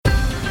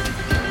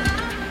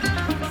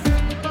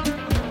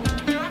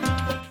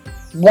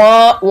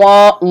Wah,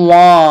 wah,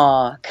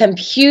 wah.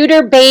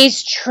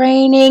 Computer-based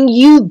training,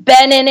 you've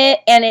been in it,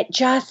 and it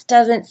just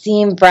doesn't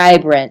seem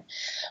vibrant.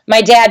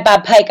 My dad,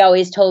 Bob Pike,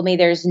 always told me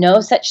there's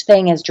no such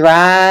thing as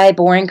dry,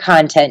 boring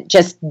content,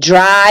 just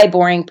dry,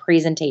 boring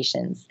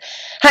presentations.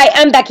 Hi,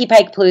 I'm Becky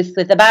Pike Pluth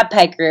with the Bob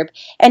Pike Group,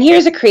 and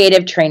here's a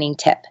creative training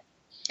tip.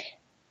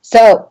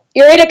 So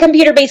you're in a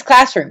computer-based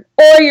classroom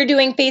or you're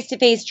doing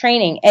face-to-face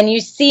training and you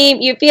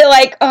feel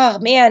like, oh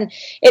man,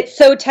 it's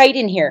so tight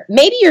in here.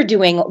 Maybe you're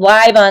doing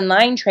live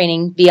online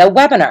training via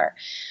webinar.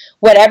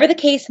 Whatever the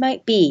case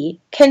might be,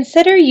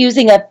 consider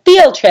using a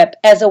field trip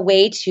as a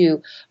way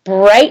to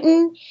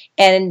brighten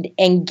and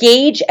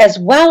engage, as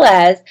well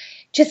as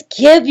just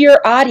give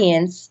your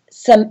audience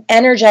some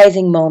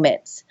energizing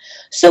moments.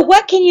 So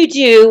what can you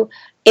do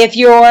if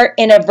you're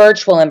in a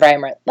virtual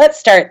environment? Let's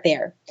start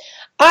there.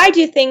 I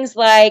do things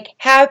like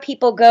have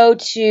people go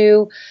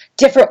to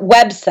different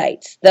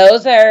websites.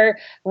 Those are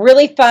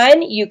really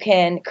fun. You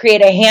can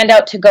create a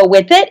handout to go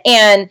with it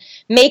and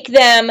make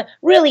them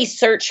really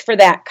search for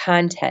that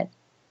content.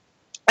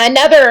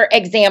 Another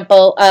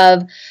example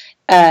of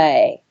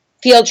a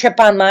field trip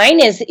online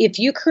is if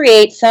you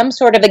create some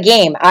sort of a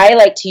game. I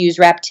like to use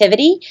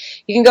Raptivity.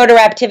 You can go to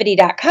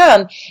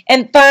raptivity.com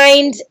and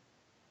find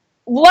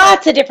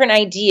lots of different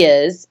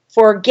ideas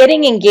for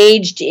getting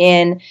engaged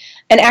in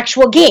an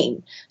actual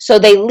game. So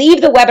they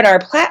leave the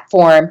webinar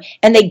platform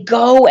and they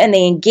go and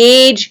they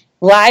engage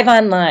live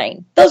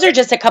online. Those are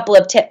just a couple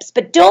of tips,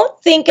 but don't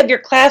think of your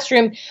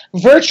classroom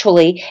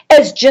virtually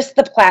as just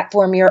the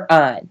platform you're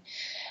on.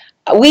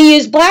 We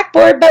use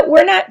Blackboard, but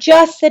we're not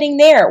just sitting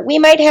there. We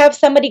might have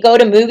somebody go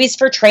to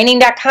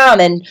moviesfortraining.com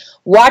and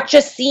watch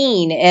a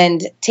scene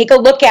and take a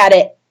look at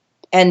it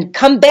and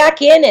come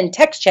back in and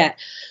text chat.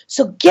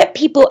 So get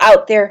people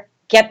out there,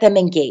 get them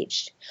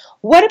engaged.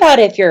 What about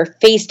if you're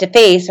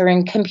face-to-face or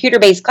in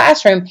computer-based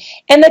classroom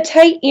and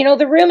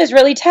the room is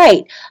really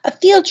tight? A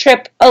field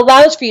trip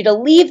allows for you to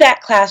leave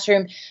that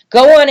classroom,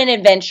 go on an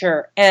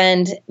adventure,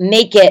 and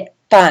make it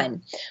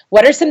fun.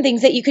 What are some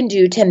things that you can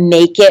do to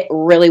make it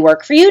really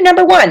work for you?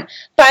 Number one,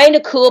 find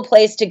a cool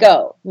place to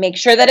go. Make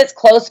sure that it's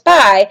close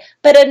by,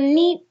 but a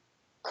neat,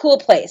 cool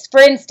place.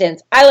 For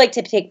instance, I like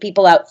to take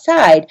people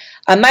outside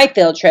on my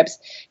field trips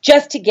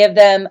just to give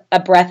them a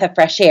breath of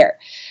fresh air.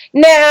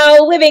 Now,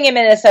 living in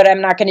Minnesota,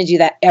 I'm not going to do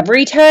that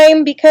every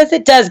time because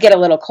it does get a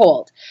little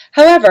cold.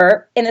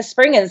 However, in the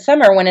spring and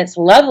summer when it's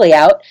lovely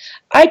out,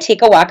 I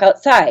take a walk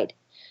outside.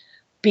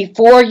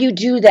 Before you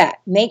do that,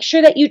 make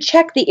sure that you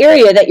check the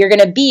area that you're going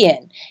to be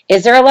in.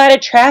 Is there a lot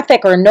of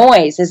traffic or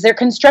noise? Is there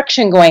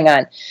construction going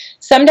on?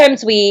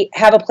 Sometimes we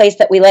have a place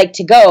that we like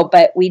to go,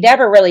 but we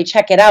never really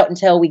check it out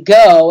until we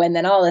go, and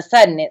then all of a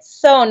sudden it's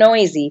so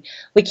noisy,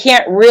 we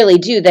can't really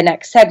do the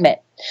next segment.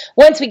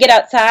 Once we get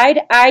outside,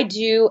 I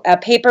do a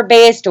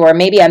paper-based or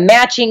maybe a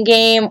matching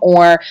game,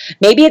 or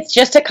maybe it's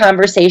just a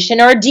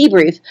conversation or a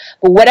debrief.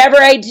 But whatever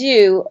I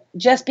do,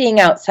 just being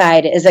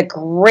outside is a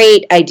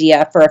great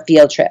idea for a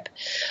field trip.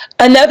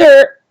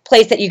 Another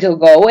place that you could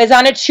go is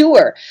on a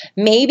tour.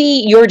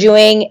 Maybe you're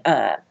doing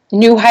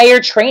new hire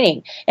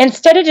training.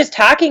 Instead of just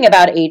talking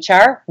about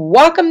HR,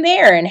 walk them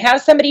there and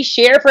have somebody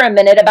share for a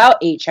minute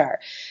about HR.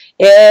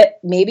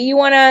 Maybe you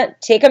want to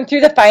take them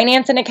through the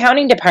finance and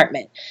accounting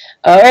department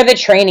or the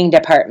training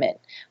department.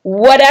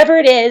 Whatever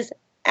it is,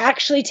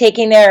 actually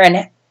taking there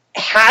and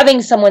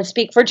having someone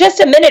speak for just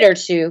a minute or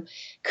two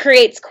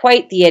creates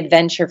quite the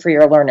adventure for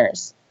your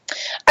learners.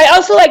 I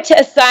also like to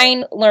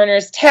assign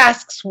learners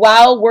tasks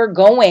while we're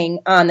going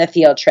on the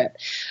field trip.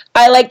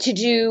 I like to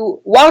do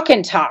walk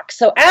and talk.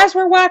 So as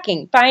we're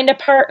walking, find a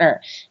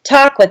partner,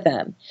 talk with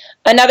them.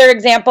 Another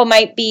example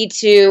might be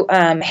to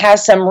have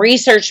some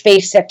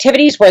research-based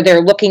activities where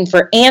they're looking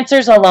for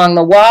answers along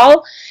the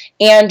wall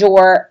and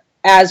or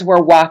as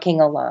we're walking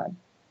along.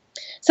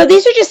 So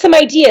these are just some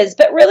ideas,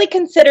 but really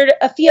consider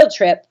a field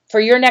trip for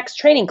your next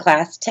training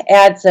class to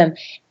add some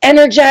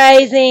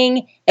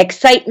energizing,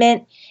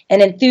 excitement,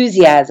 and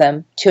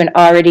enthusiasm to an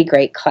already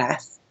great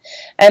class.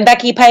 I'm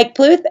Becky Pike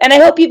Pluth, and I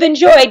hope you've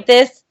enjoyed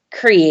this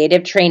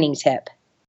creative training tip.